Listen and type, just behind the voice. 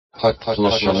Hot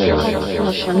Flush on Air.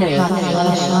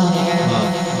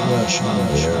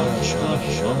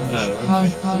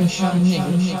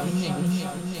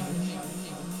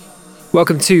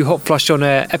 Welcome to Hot Flush on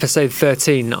Air, episode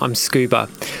 13. I'm Scuba.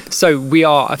 So we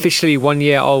are officially 1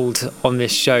 year old on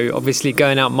this show, obviously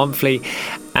going out monthly,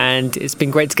 and it's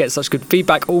been great to get such good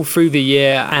feedback all through the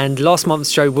year, and last month's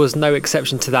show was no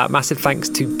exception to that. Massive thanks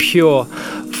to Pure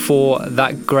for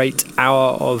that great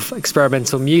hour of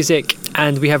experimental music,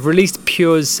 and we have released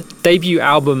Pure's debut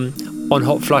album on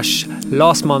Hot Flush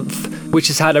last month, which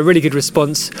has had a really good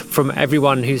response from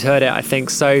everyone who's heard it, I think.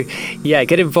 So yeah,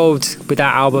 get involved with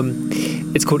that album.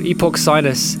 It's called Epoch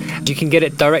Sinus. You can get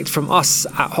it direct from us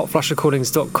at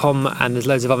hotflushrecordings.com, and there's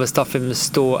loads of other stuff in the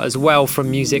store as well, from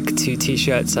music to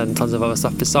t-shirts and tons of other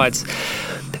stuff besides.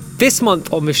 This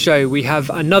month on the show, we have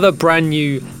another brand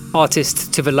new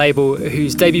artist to the label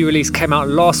whose debut release came out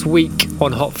last week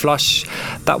on Hot Flush.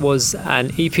 That was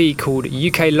an EP called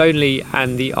UK Lonely,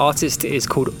 and the artist is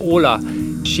called Orla.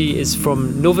 She is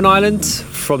from Northern Ireland,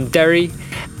 from Derry,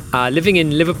 living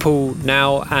in Liverpool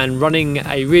now and running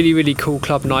a really cool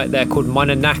club night there called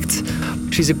Minor Nacht.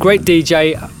 She's a great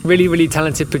DJ, really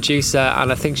talented producer,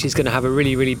 and I think she's going to have a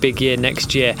really big year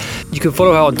next year. You can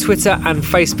follow her on Twitter and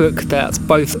Facebook. That's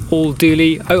both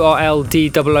Orldoley,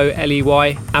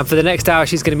 ORLDOOLEY. And for the next hour,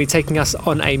 she's going to be taking us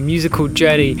on a musical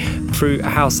journey through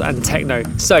house and techno.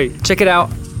 So check it out,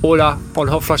 Orla on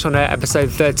Hot Flush on Air, episode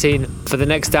 13. For the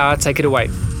next hour, take it away.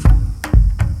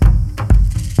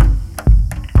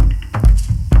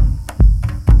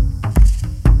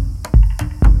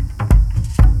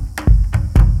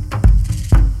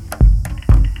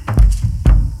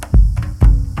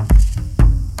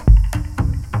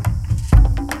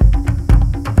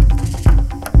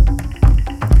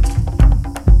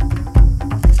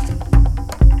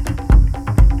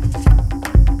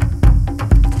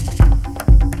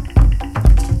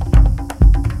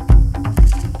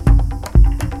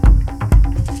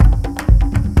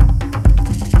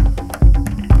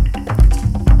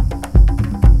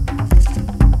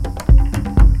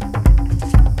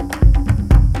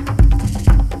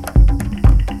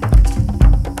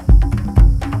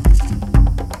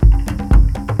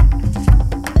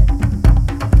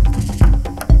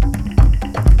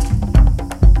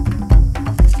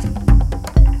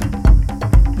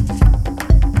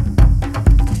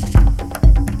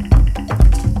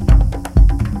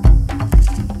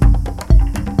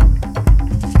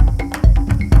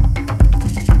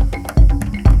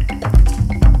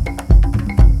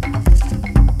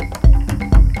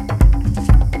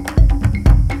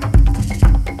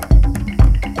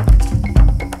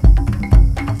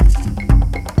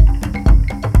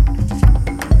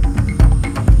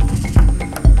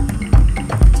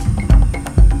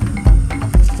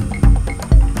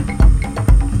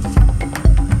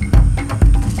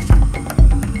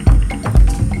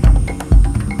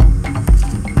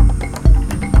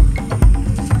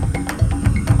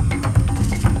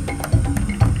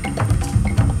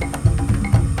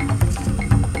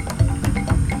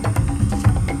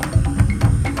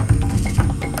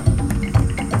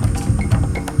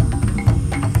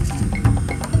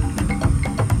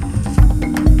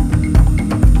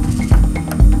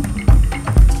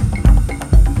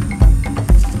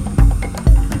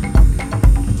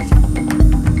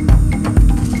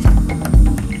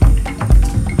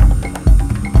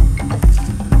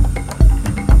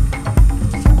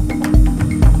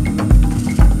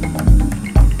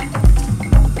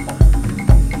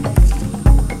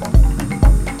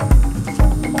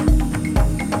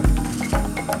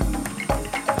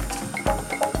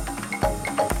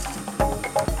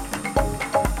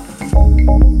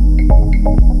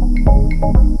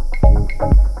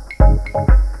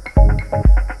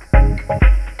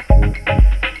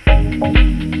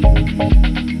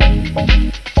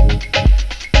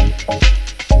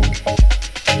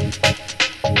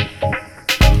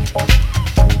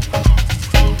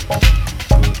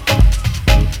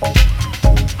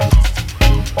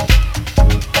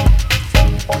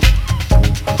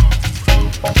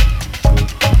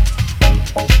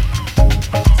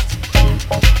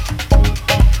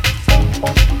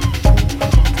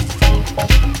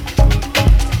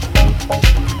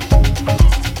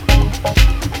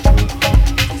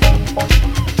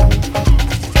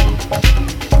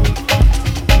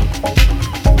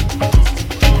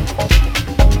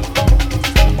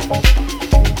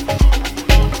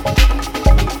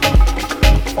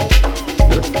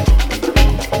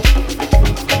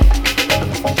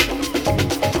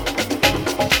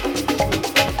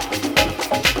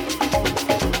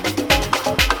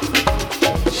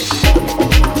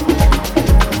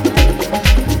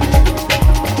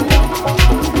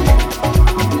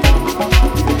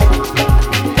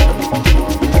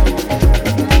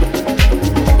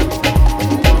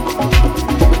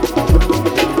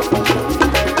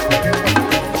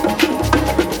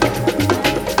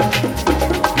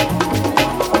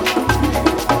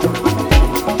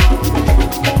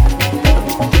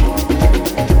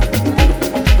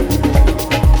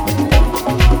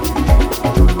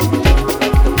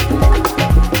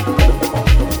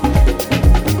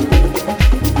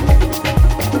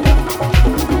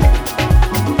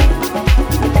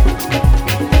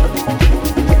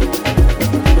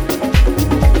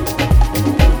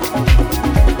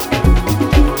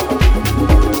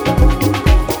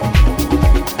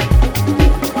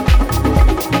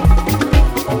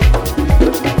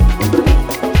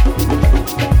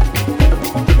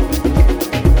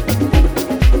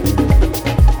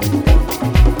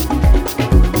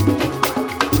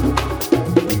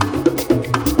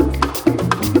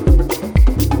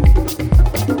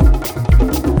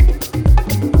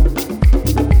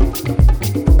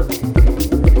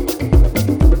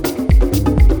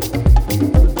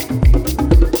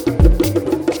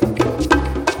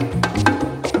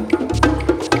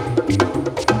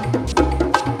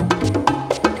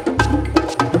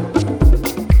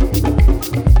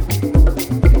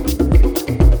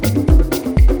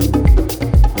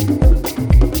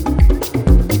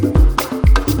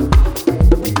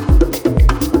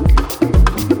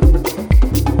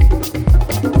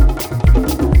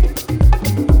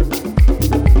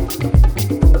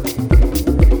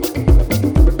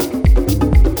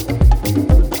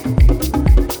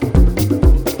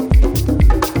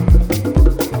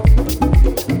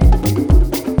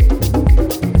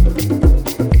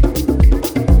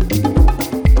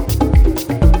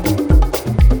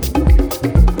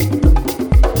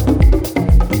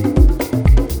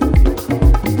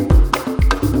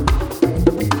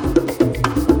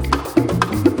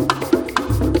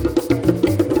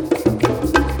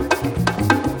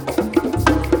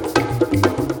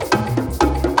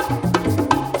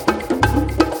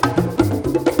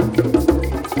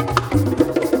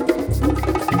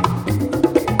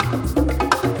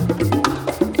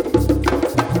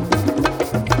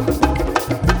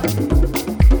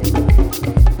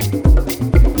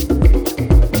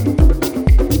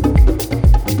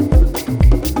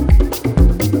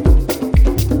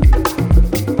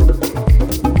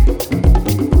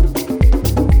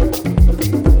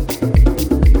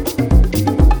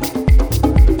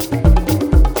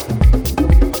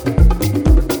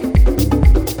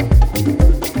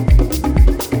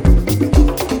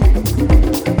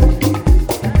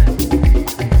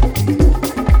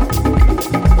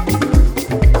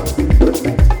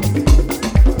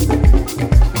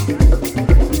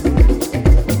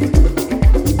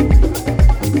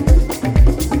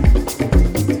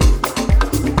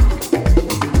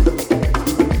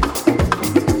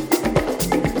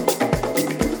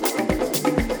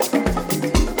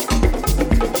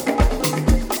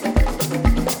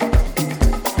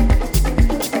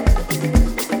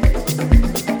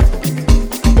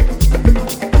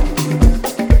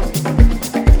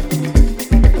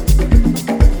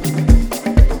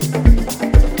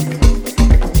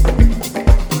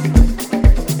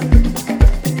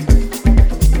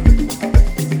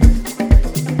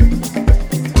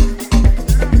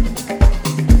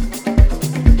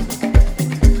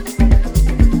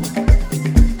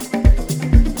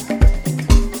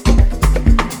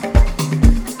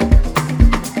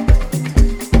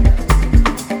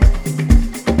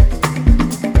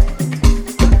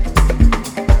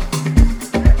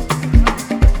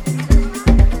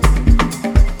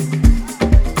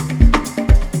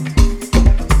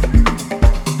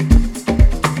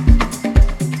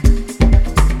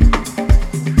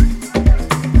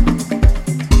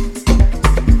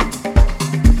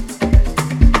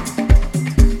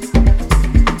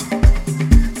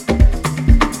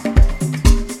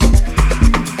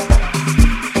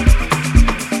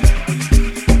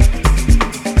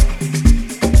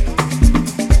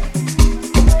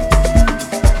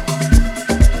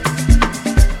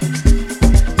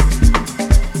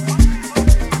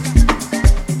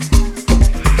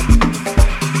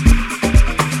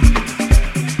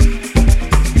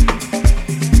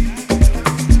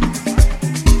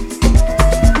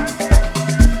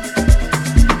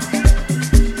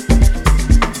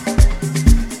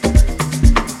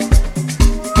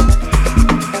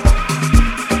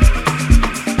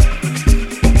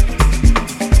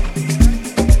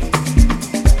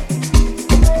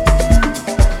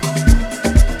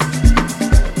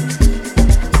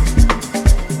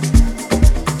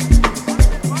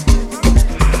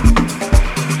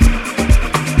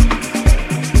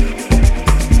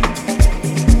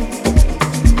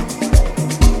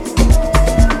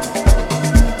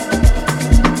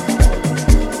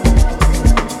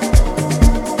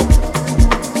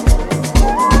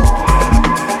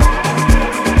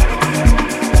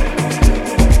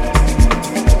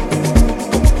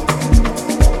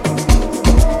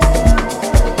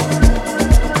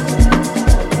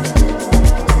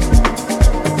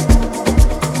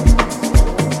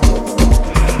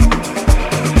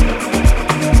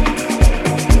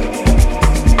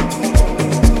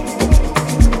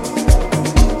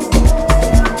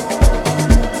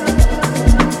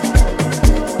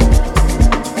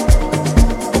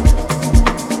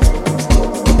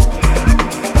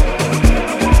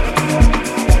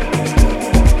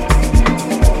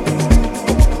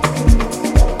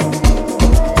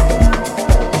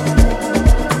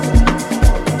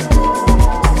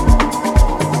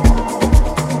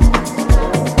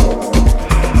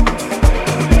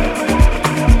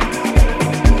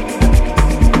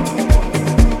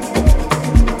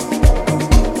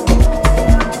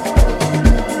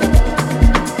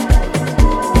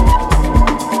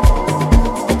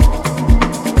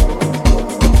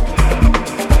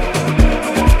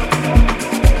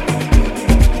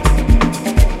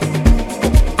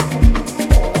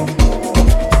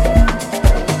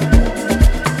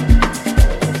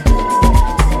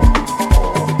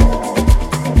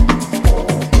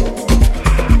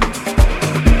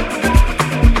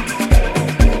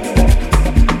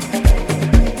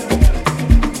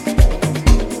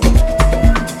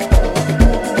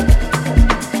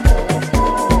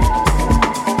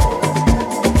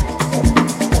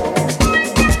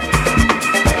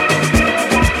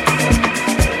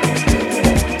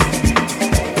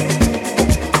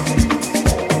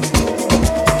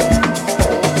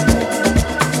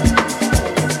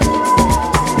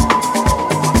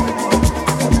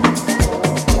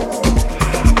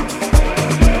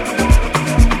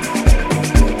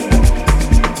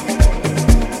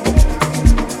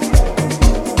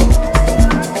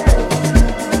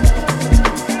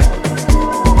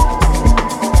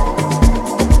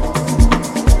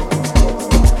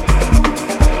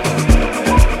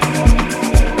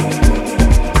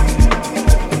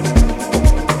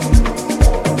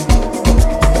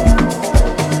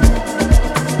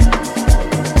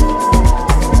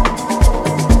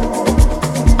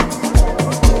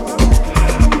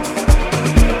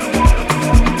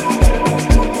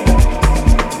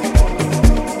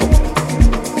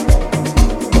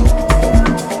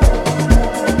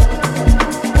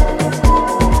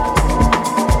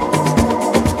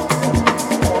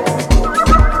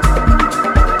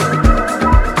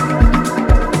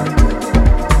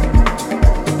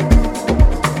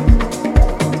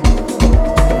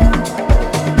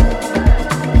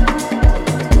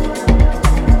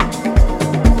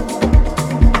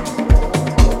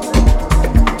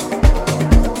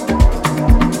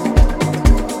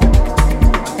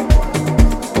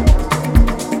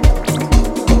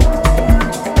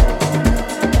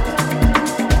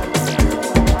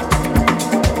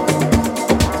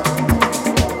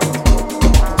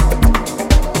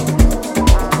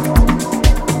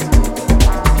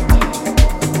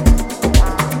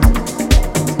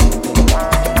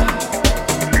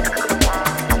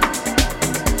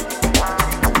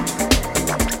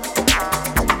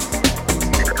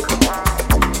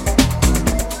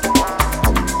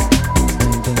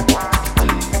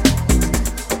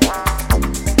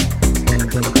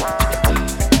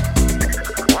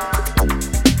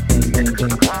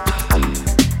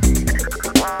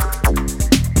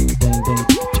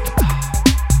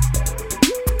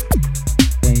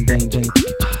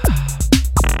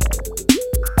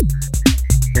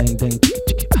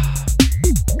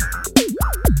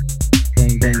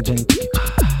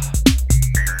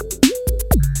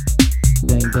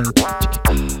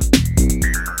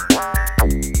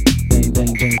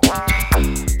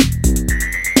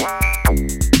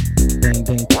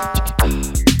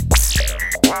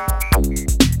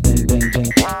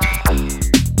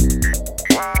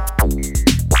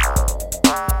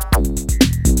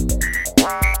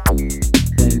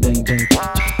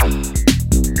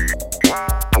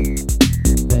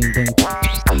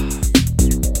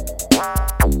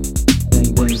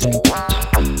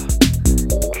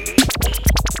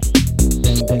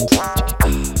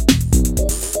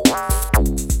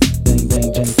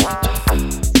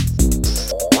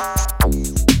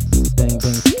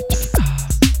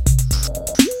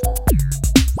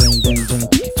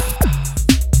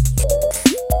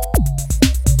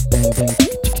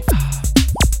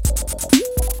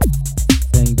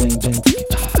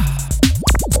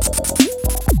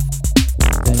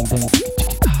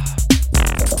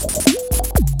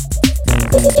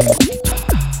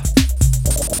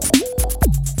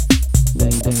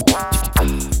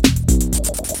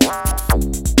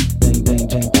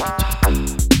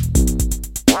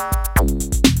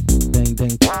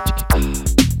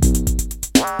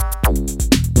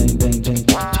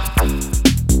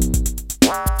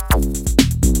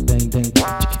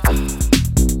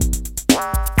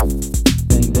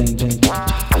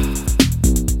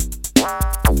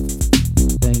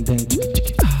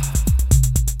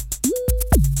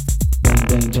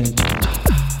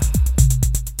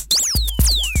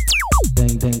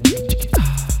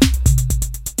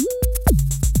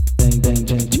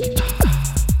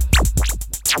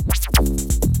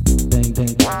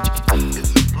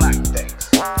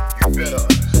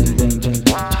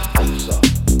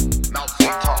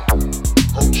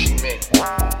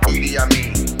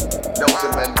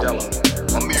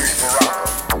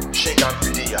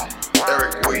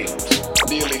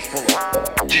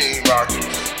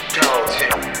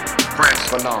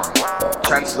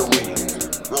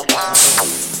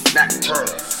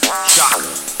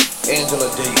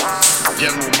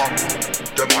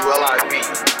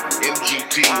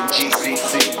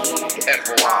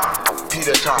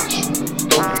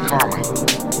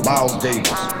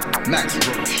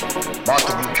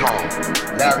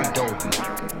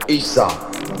 Isa,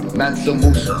 Mansa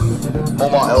Musa,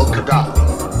 Omar El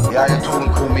Gaddafi, the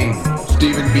Ayatollah Khomeini,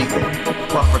 Stephen Biko,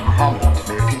 Prophet Muhammad,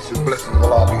 may peace and blessings of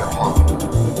Allah be upon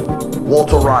him.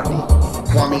 Walter Rodney,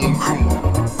 Kwame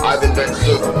Nkrumah, Ivan Van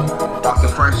Sertima, Dr.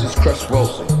 Francis Cress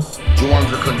Wilson,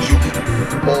 Juandra Kanjuki,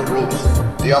 Paul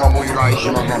Robeson, the Honorable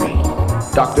Elijah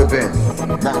Muhammad, Dr. Ben,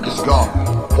 Marcus Garvey,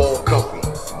 Paul Coffey,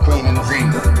 Queen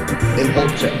Nzima,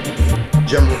 Imhotep,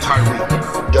 General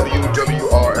Tyree,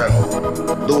 WWRL,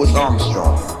 Louis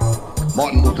Armstrong,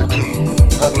 Martin Luther King,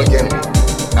 Public Enemy,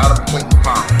 Adam Clayton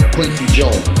Powell, Quincy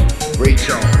Jones, Ray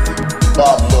Charles,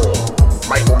 Bob Lord,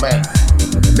 Michael Mann,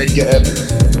 Medgar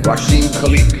Evers, Rashid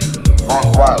Khaliq,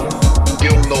 Mark Riley,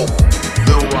 Gil Noble,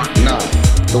 Lil Rock 9,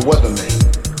 The Weatherman,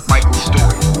 Michael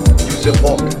Stewart, Yusuf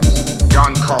Hawkins,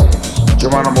 John Collins,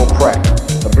 Geronimo Pratt,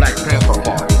 The Black Panther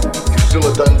Party,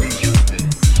 Drusilla Dundee Houston,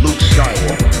 Luke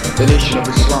Skywalker, The Nation of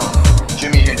Islam,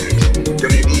 Jimi Hendrix,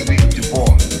 W.E.B. Du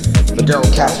Bois, Fidel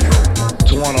Castro,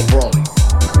 Tawana Brawley,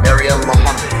 Maryam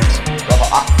Muhammad, Brother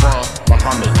Akbar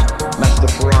Muhammad, Master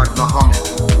Farad Muhammad,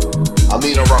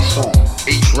 Amina Rasul,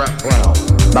 H. Rap Brown,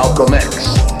 Malcolm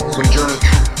X, Sojourner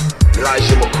Truth,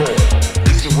 Elijah McCoy,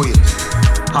 Lisa Williams,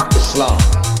 Haq Islam,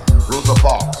 Rosa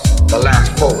Parks, The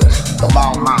Last Poets, The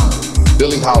Mau Mau,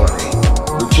 Billie Holiday,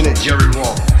 Lieutenant Jerry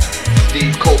Wall,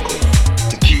 Steve Coker,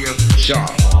 Takia Shaw,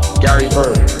 Gary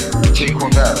Bird, Che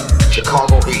Guevara,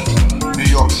 Chicago 8, New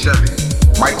York 7,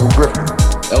 Michael Griffin,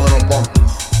 Eleanor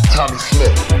Bumpers, Tommy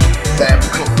Smith, Sam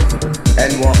Cooke,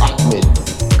 Anwar Ahmed,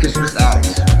 Christmas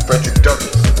Alex, Frederick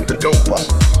Douglass, The Dope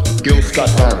Busters, Gil Scott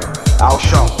Heron, Al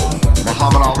Sharpton,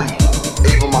 Muhammad Ali,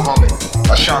 Ava Muhammad,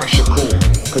 Ashana Shakur,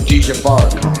 Khadija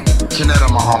Farrakhan, Janetta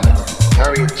Muhammad,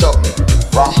 Harriet Tubman,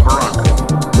 Ross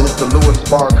Baraka, Minister Louis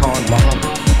Farrakhan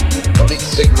Muhammad, Malik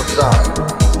Sigma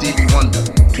Sai, Stevie Wonder,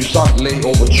 Toussaint Lay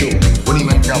Overture, Winnie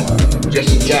Mandela,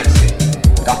 Jesse Jackson,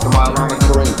 Dr. Maulana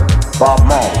Kareem, Bob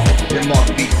Marley,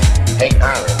 Denmark Beast, Hank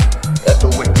Aaron, Ethel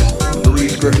Wicks,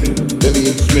 Louise Griffin,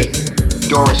 Vivian Smith,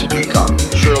 Doris Peacock,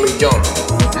 Shirley Young,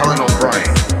 Helen O'Brien,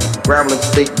 Grambling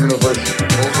State University,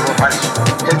 Roosevelt High School,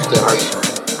 Hempstead High School,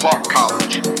 Clark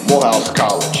College, Morehouse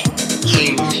College,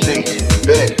 James State,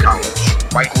 Bennett College,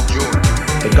 Michael Jordan,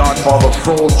 the Godfather of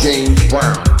Soul James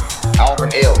Brown,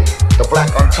 Alvin Ailey, the Black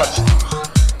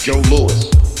Untouchables, Joe Lewis,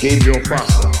 Gabriel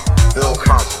Prosser, Bill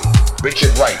Cosby,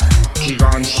 Richard Wright,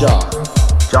 Kevon Shaw,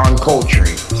 John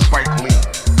Coltrane, Spike Lee,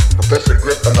 Professor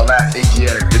Griff and the Last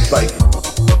Asiatic Disciple.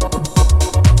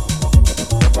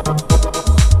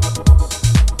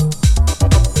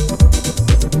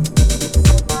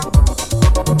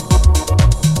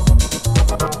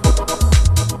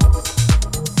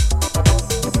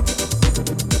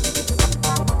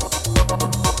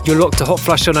 You're locked to Hot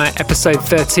Flush On Air episode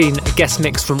 13, a guest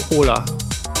mix from Orla.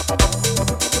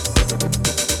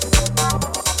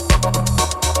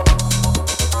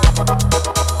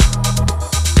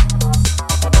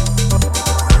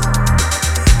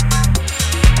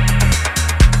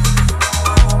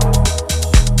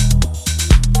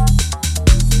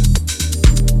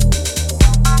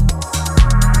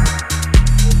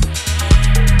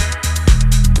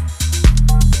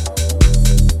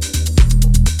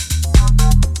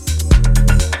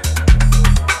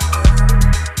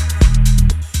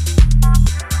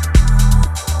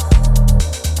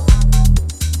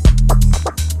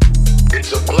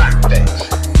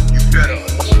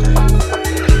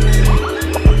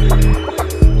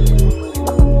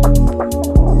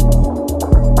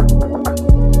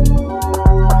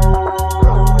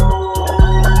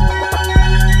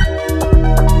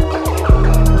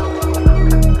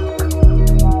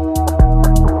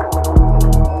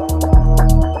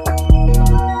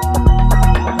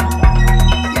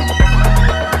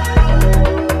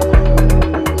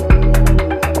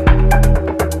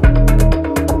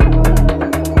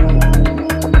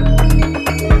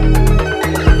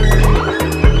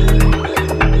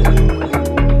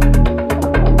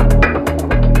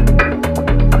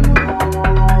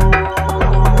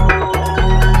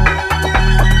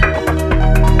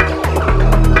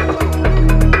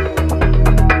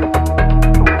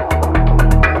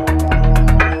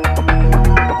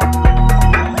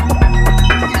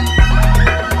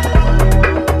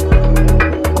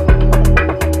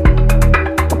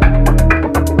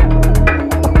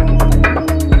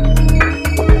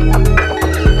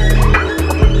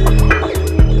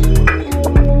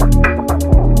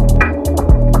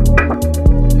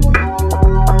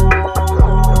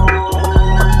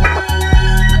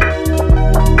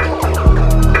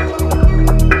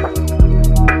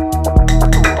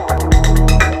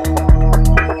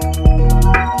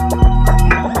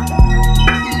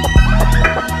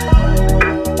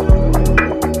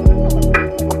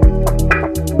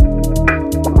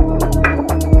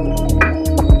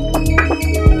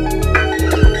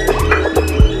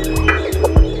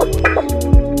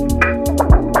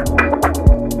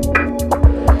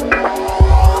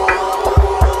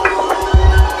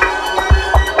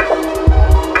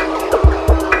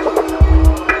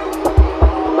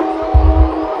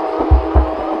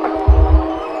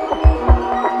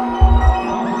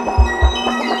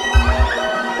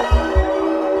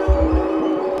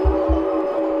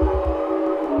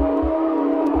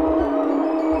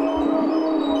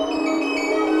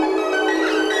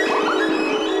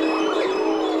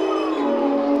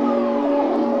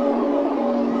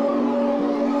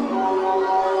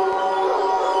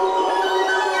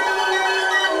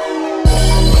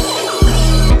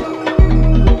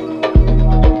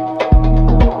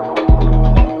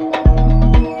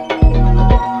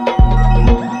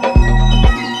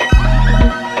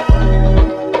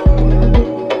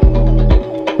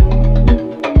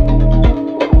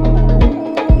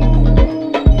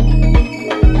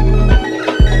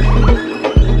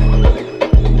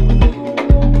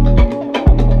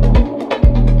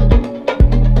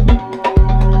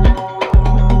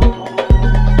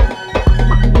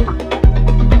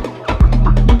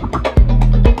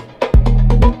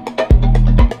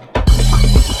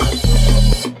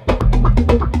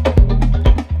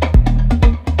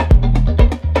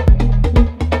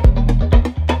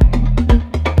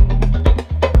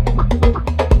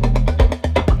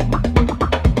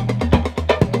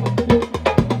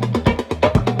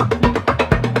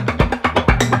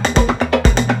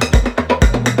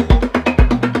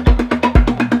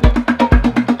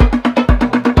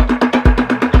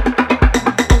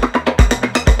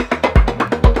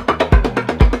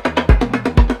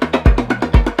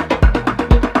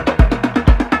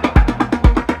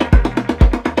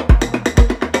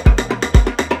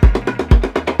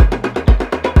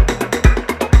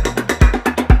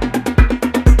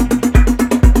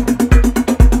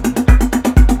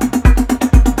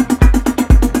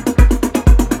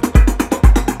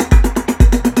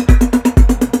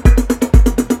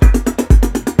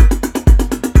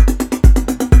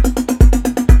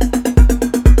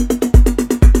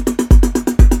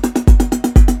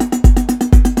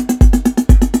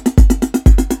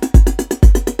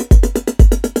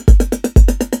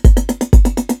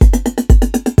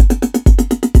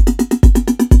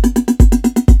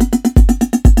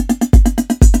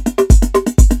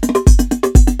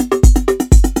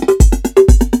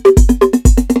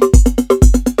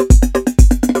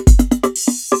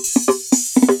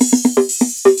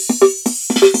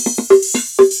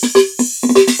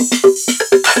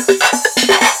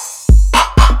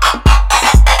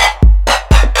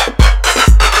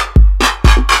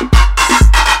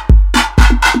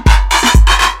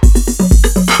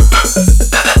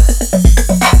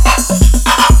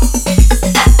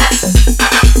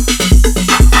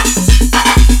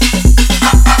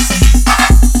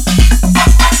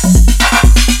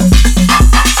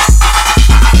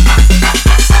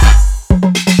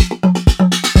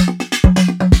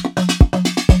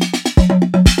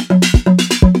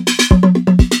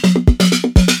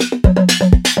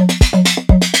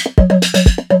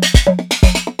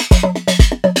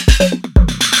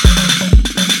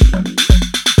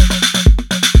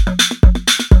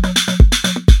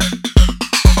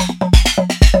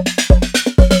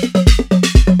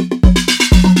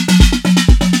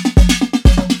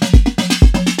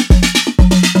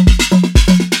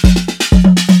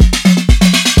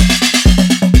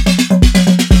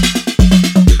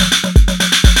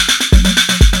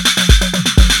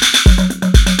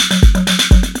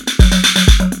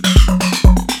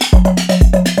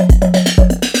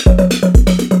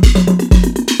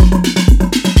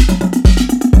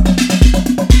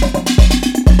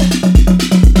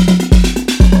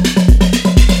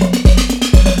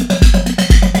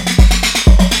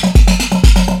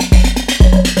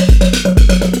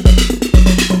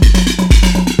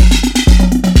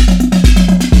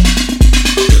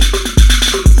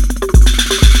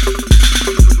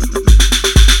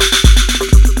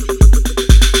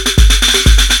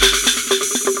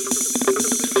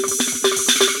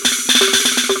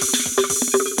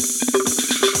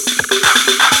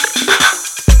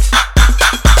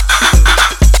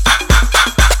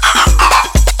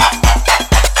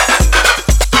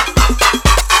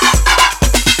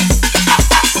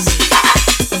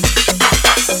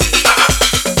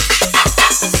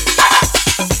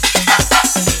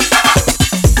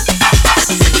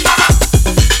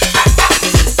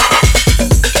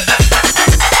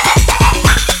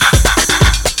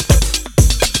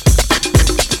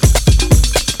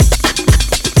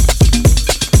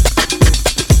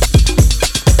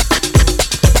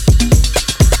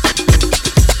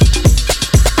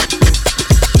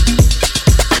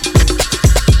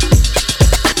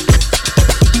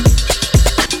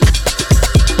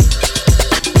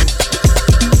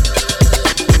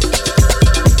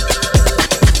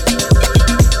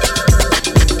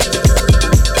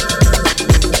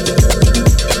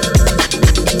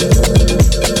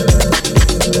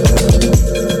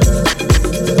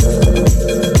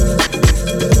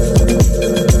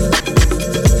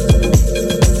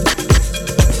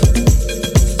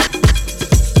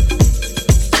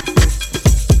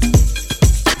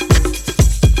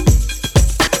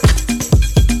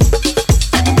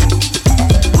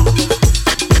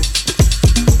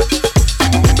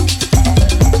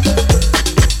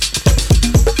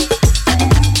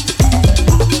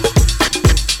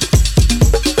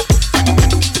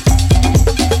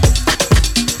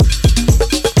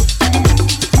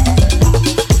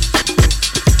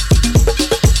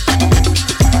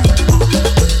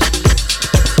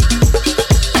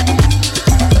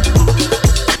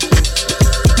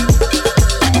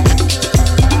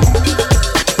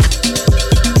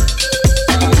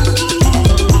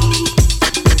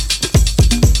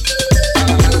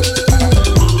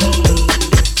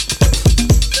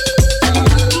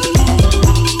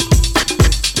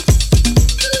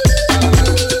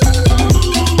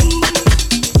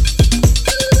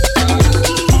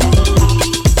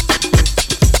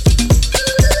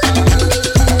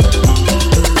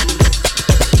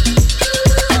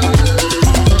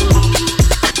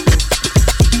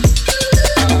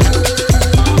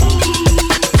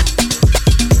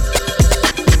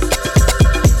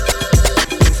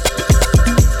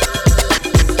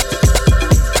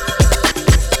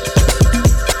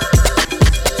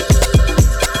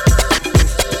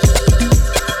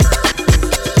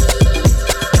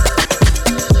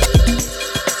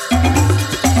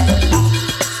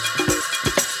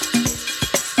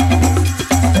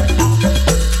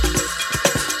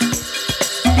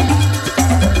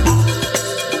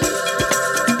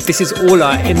 This is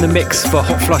Orla in the mix for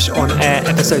Hot Flush On Air,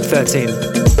 episode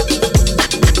 13.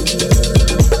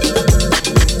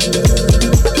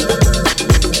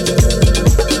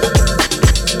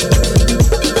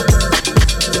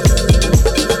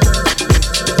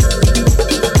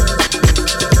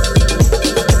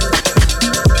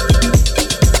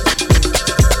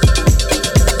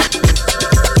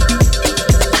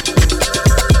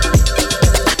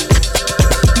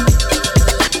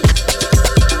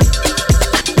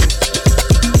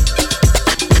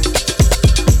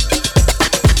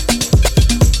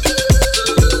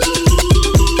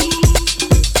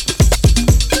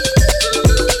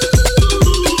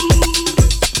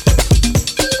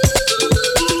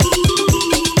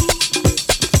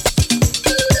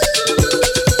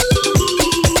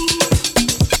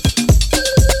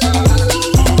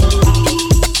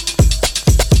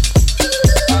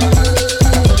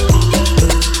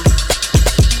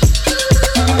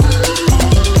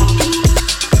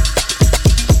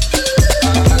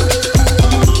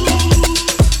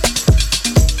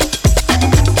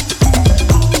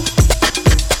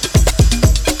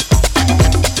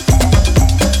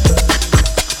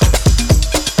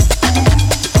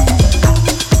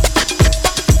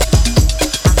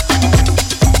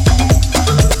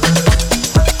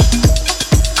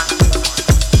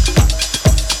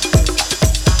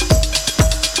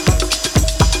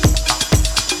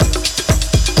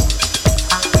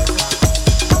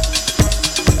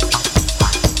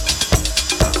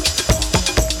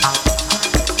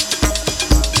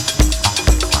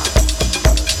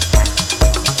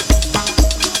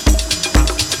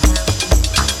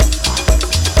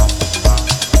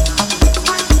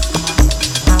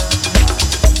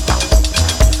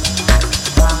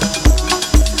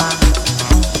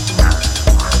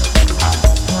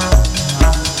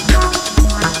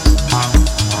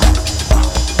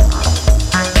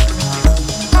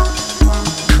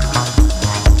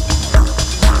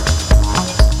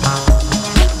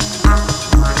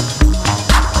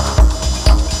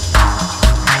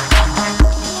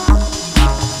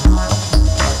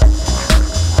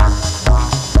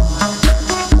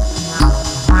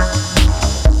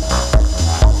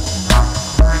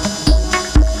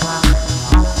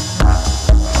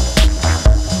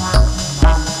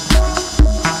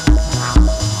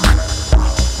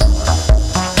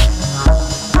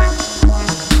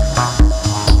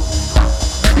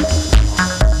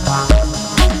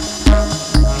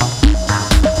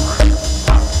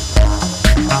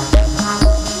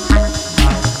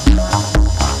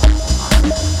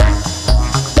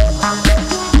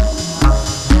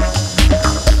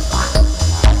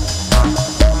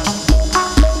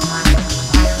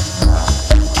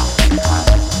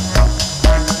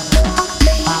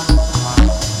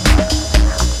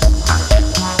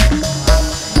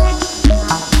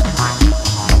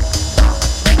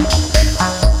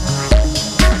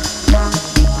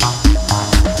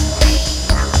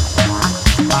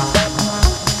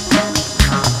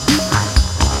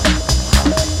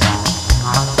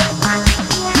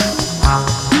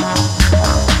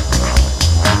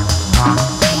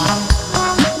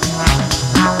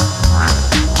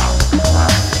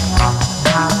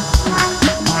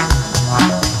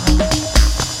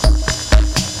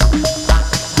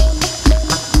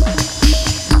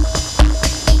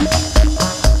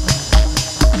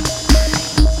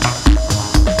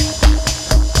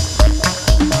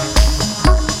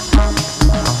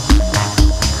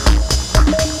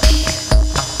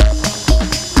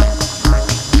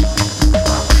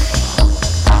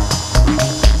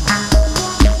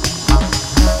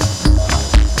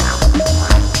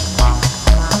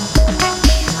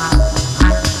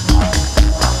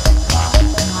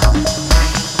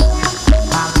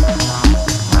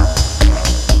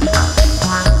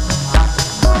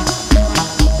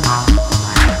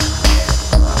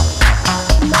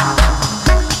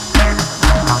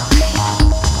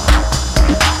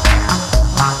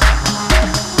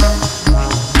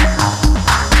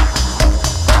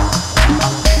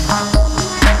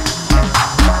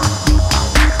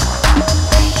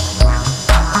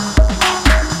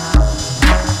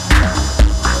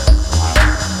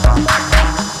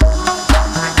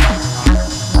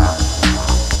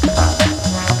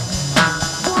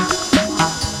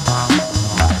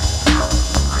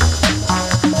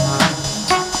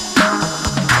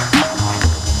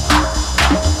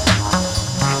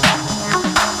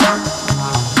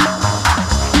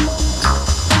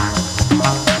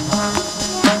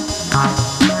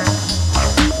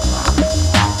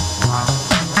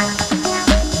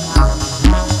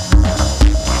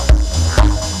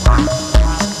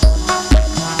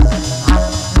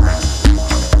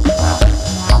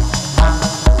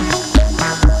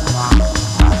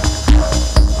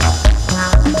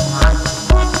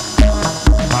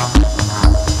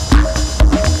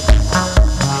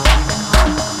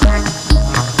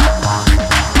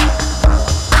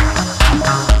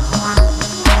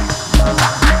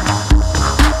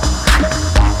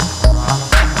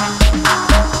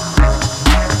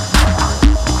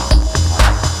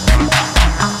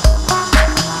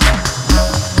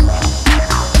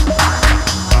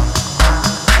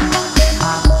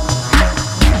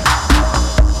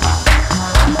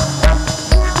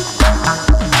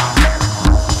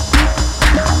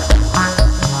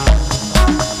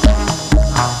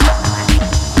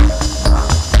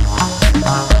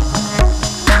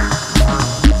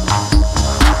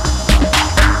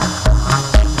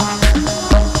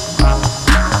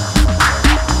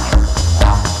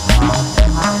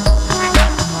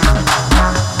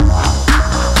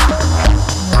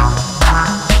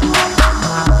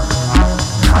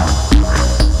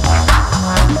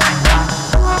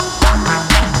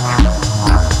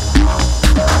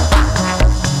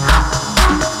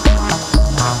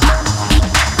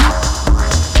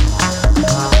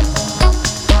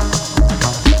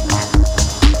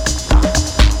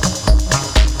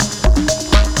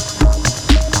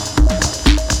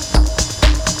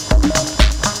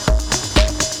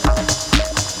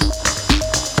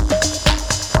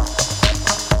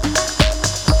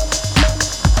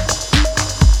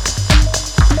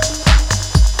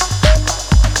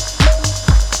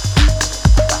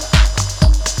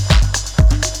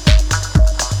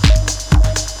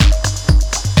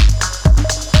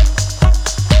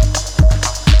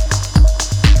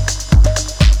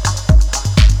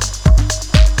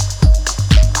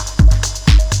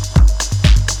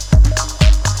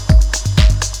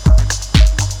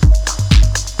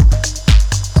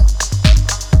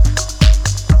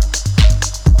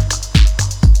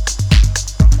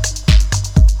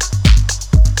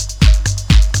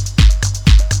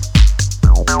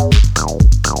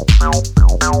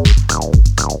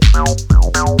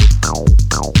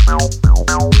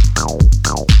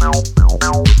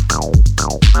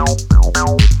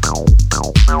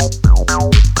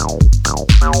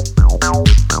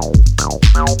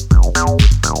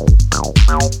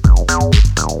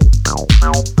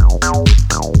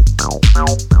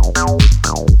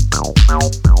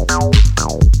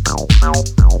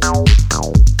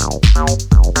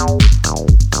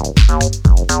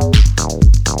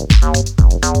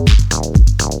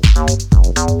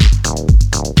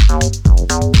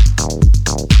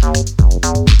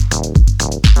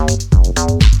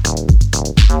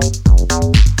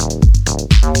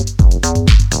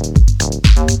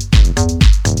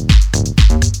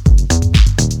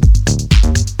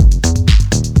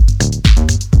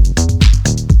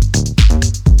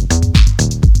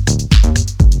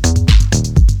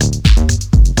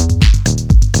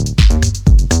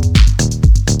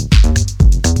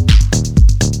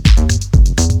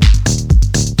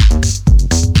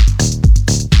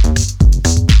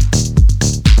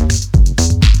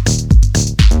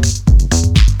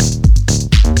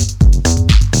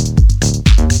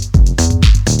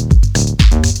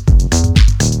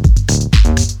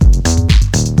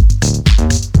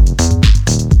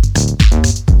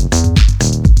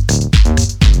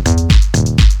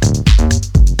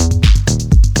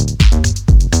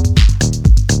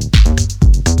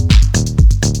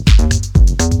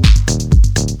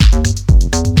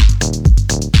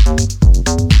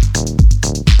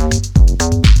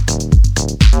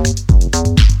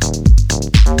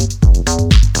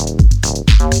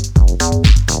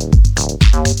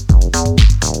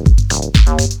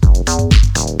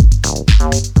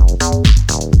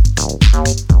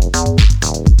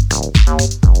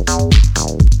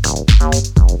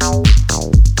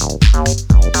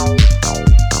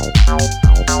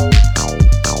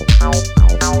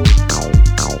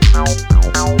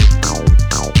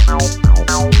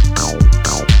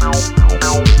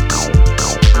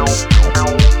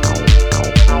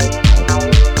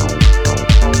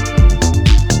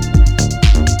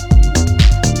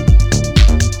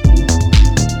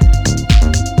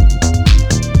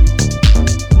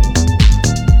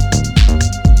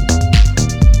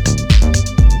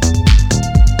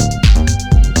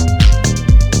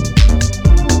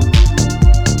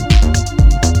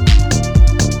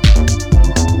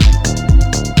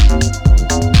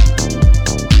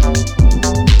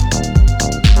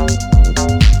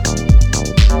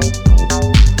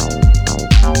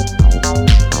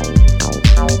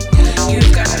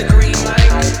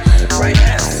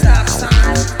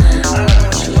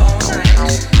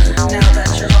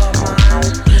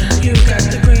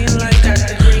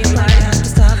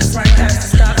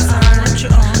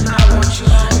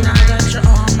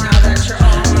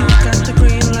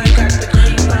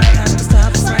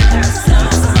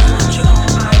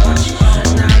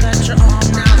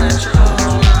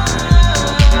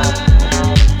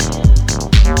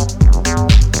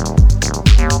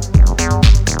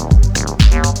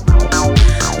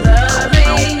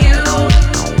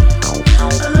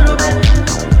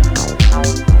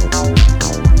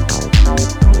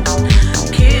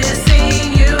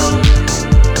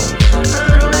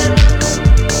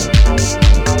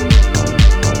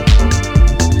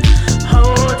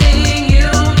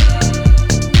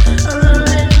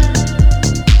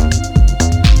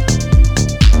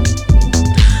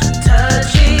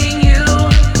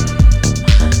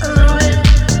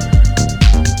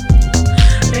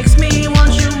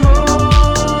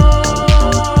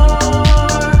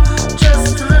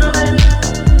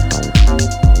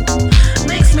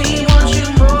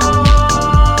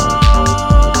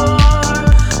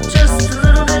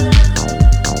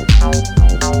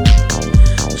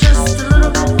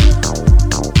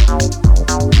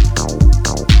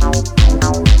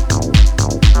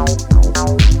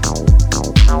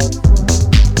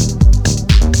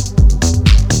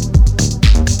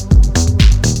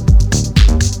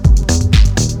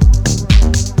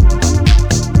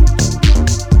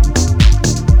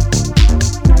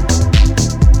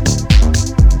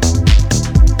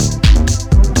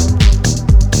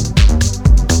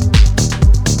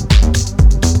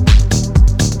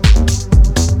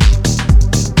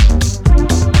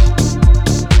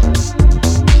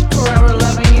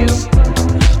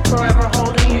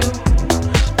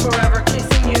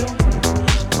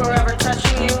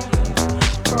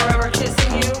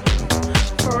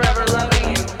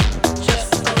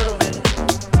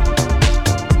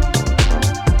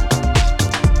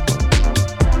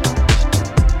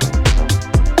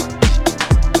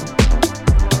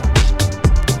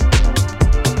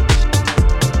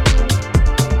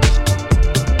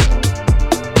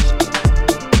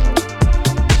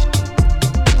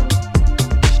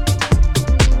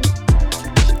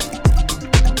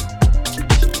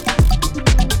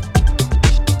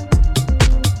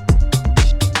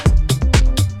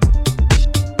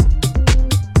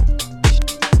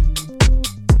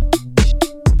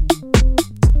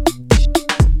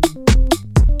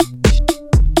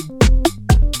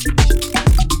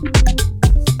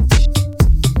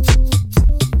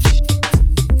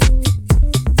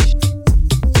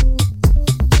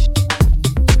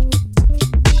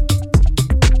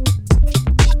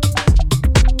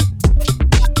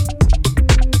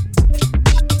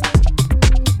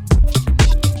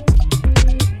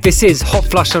 This is Hot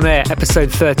Flush on Air,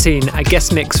 episode 13, a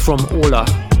guest mix from Orla.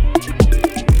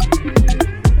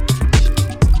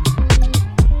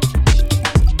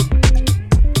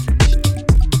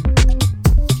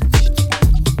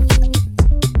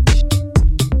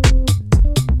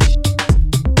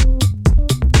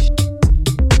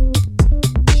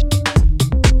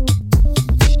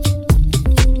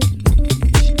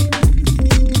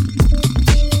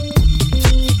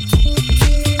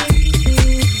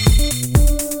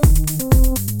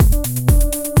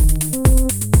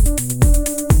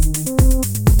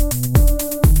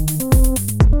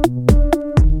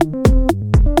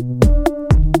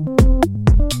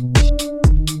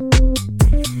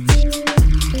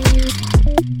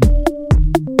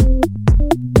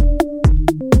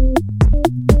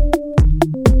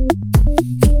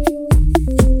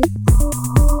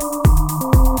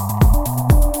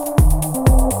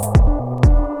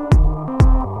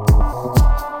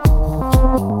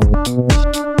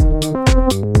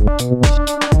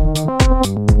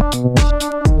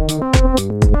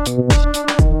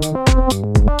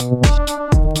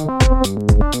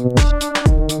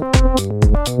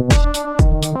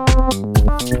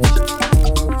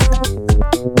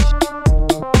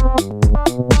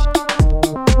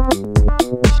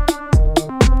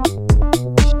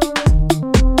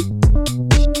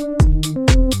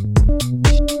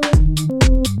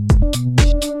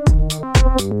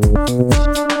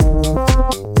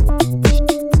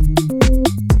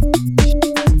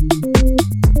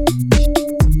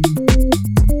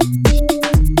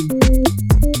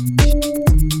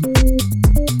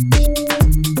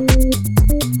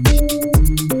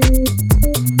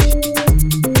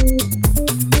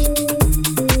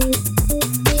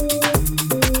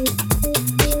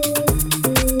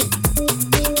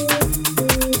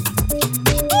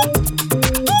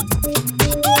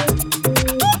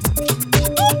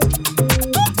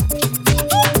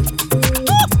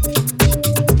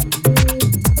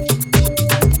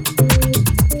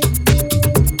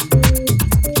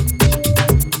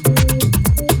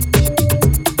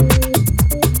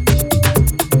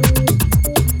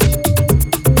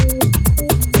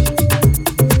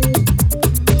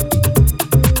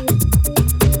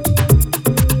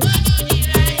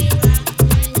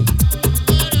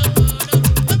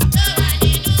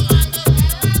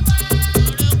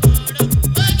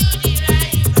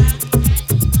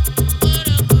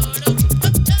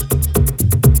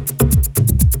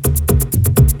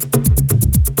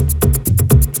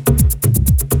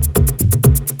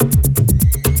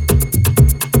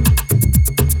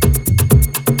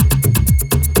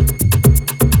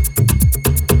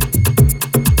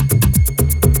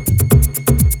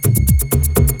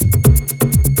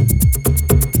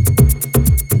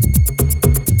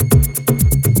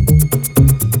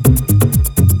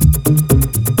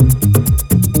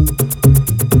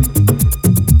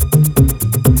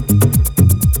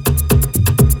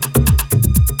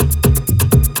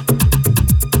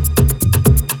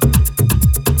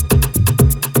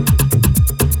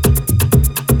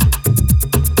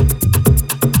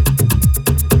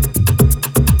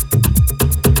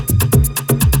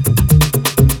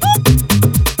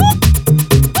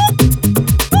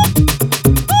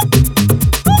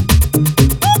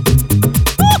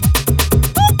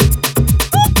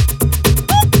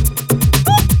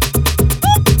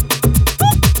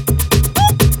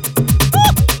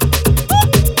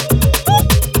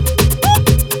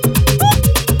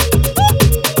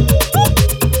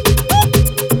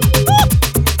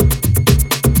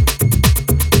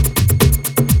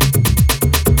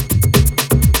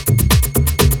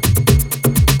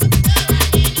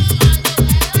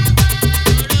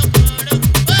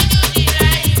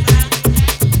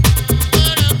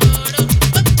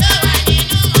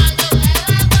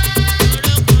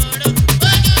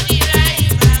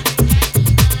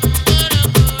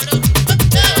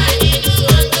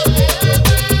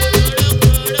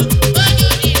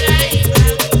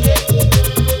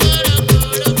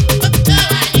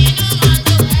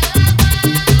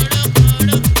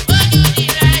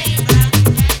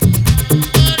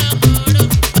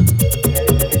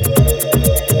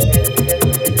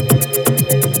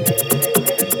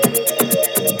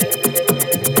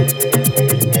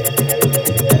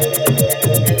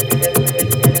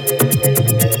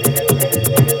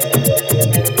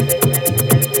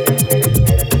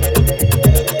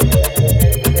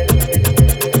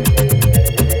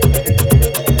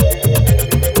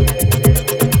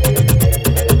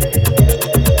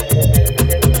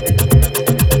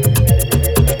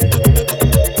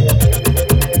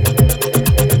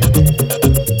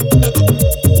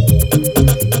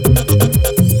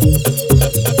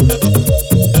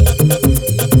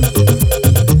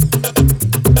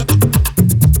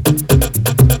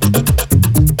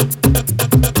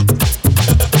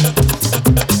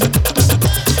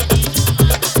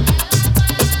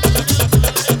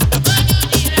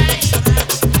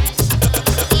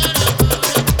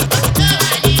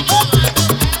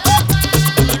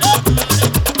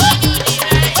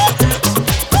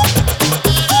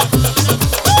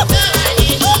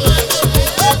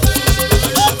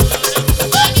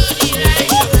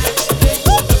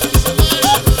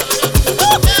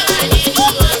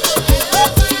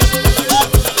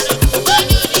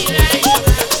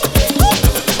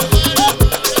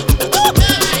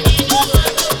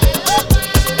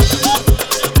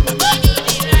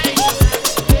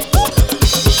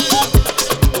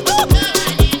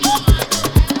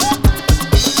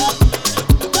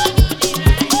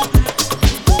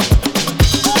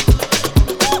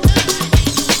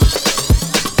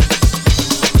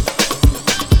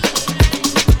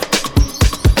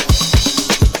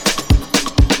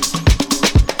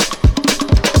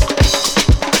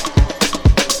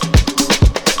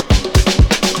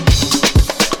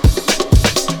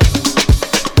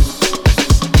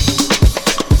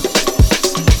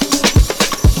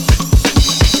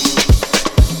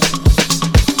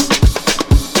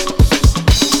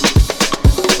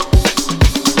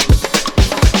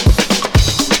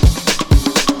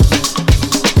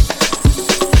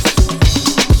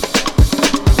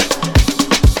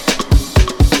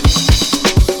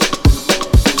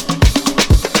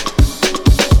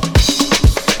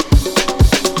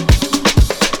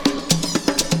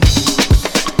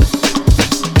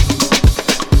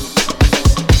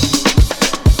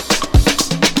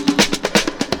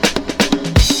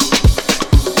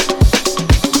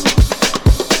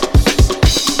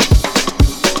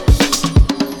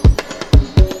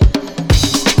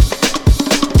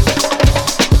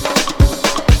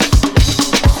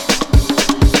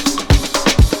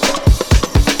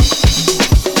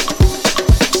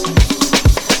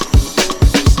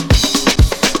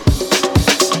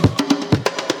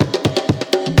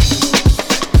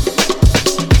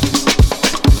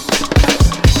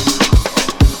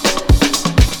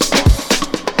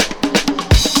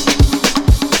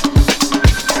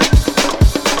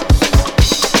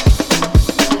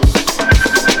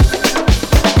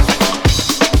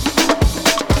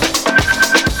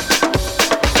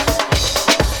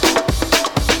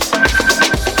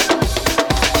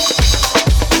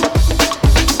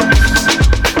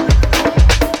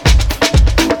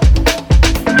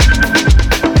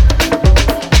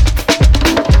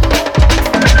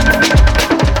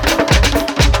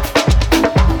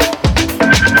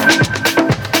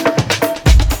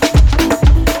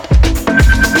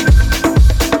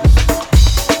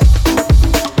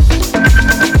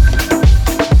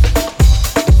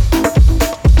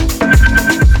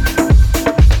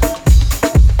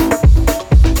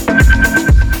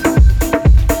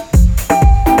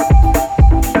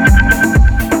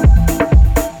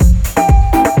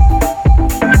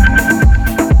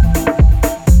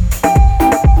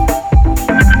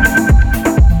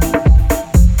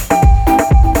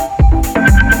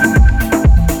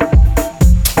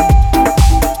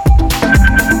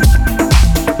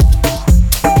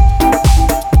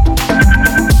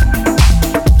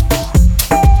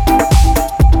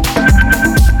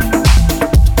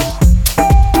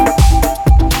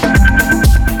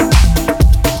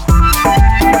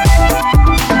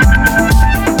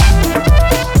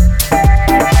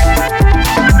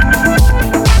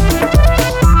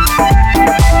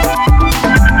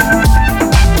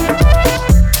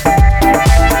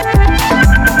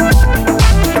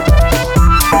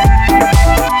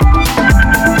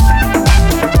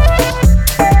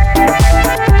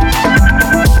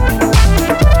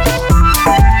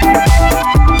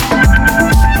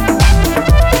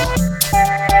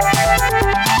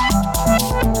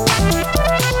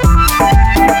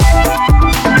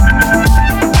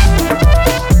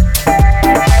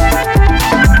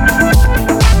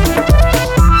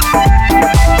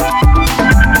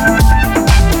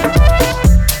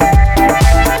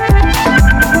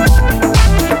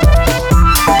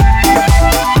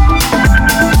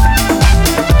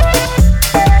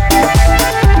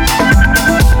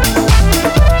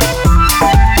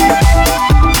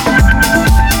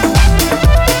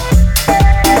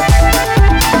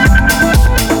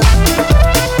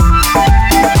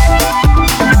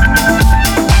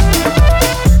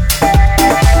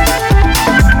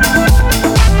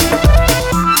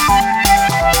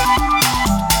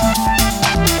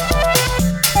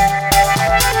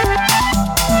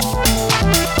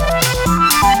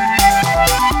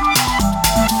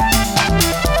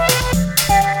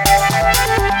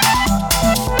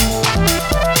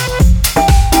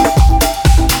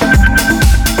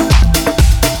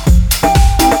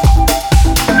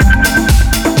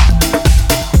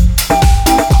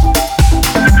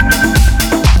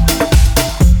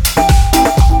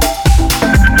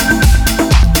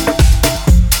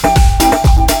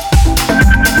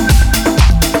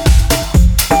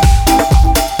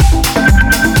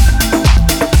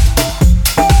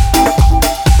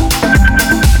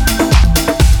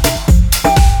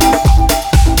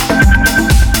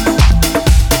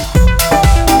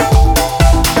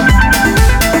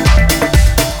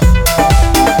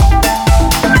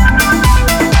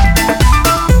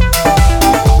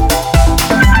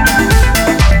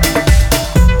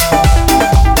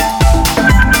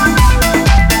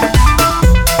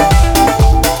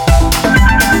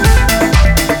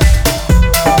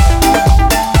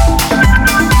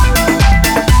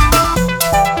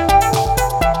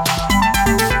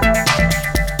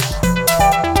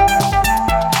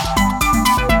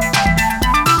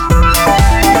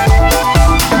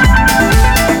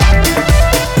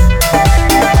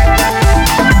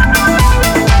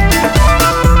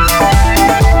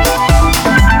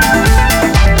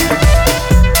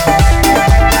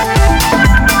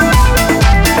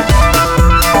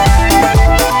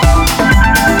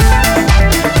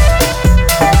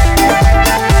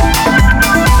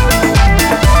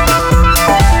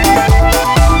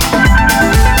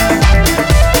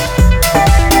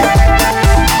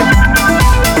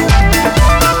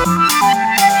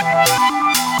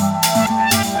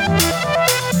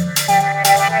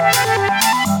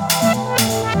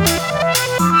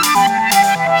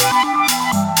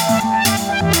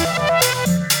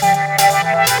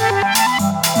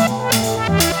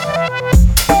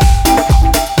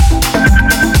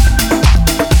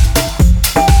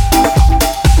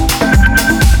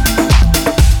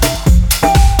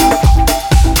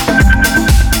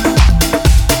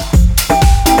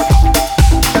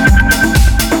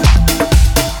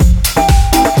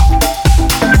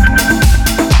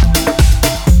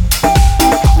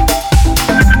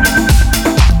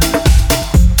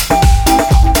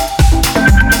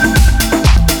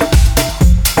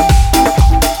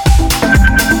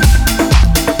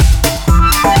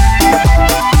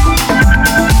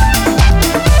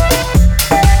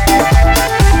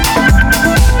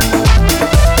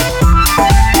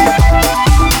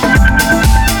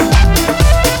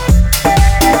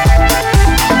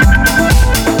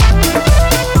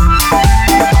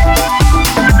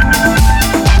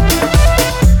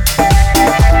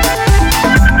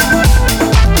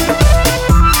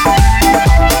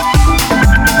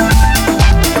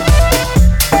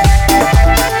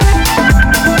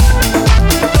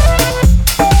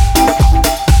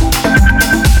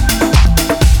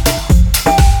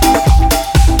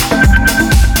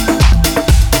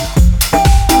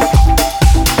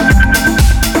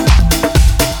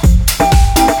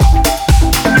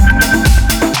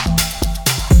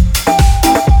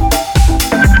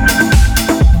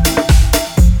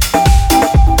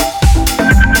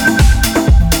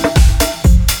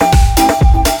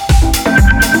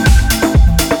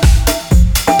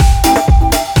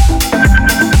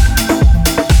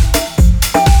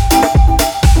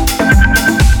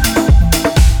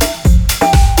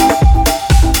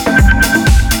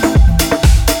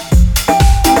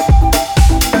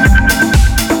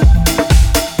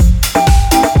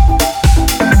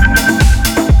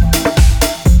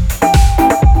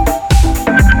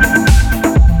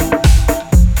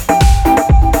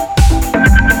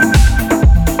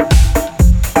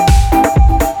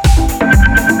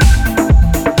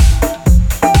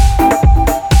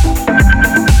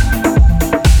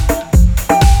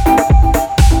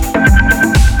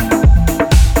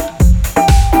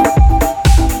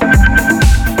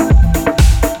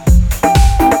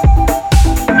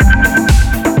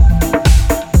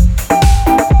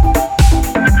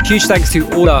 Huge thanks to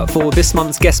Orla for this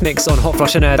month's guest mix on Hot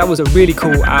Flush On Air. That was a really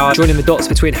cool hour, joining the dots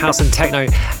between house and techno,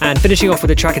 and finishing off with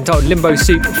a track entitled Limbo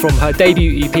Soup from her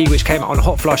debut EP, which came out on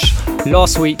Hot Flush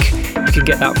last week. You can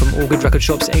get that from all good record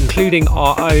shops, including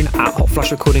our own at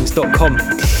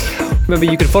hotflushrecordings.com. Remember,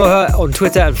 you can follow her on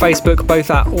Twitter and Facebook, both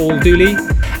at All Dooley,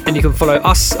 and you can follow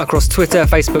us across Twitter,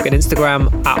 Facebook and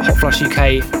Instagram at Hot Flush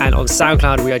UK, and on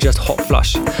SoundCloud we are just Hot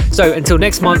Flush. So until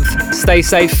next month, stay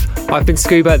safe. I've been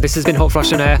Scuba, this has been Hot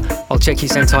Flush On Air. I'll check you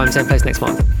same time, same place next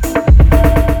month.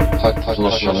 Hot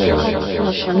Flush On Air. Hot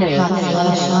Flush On Air.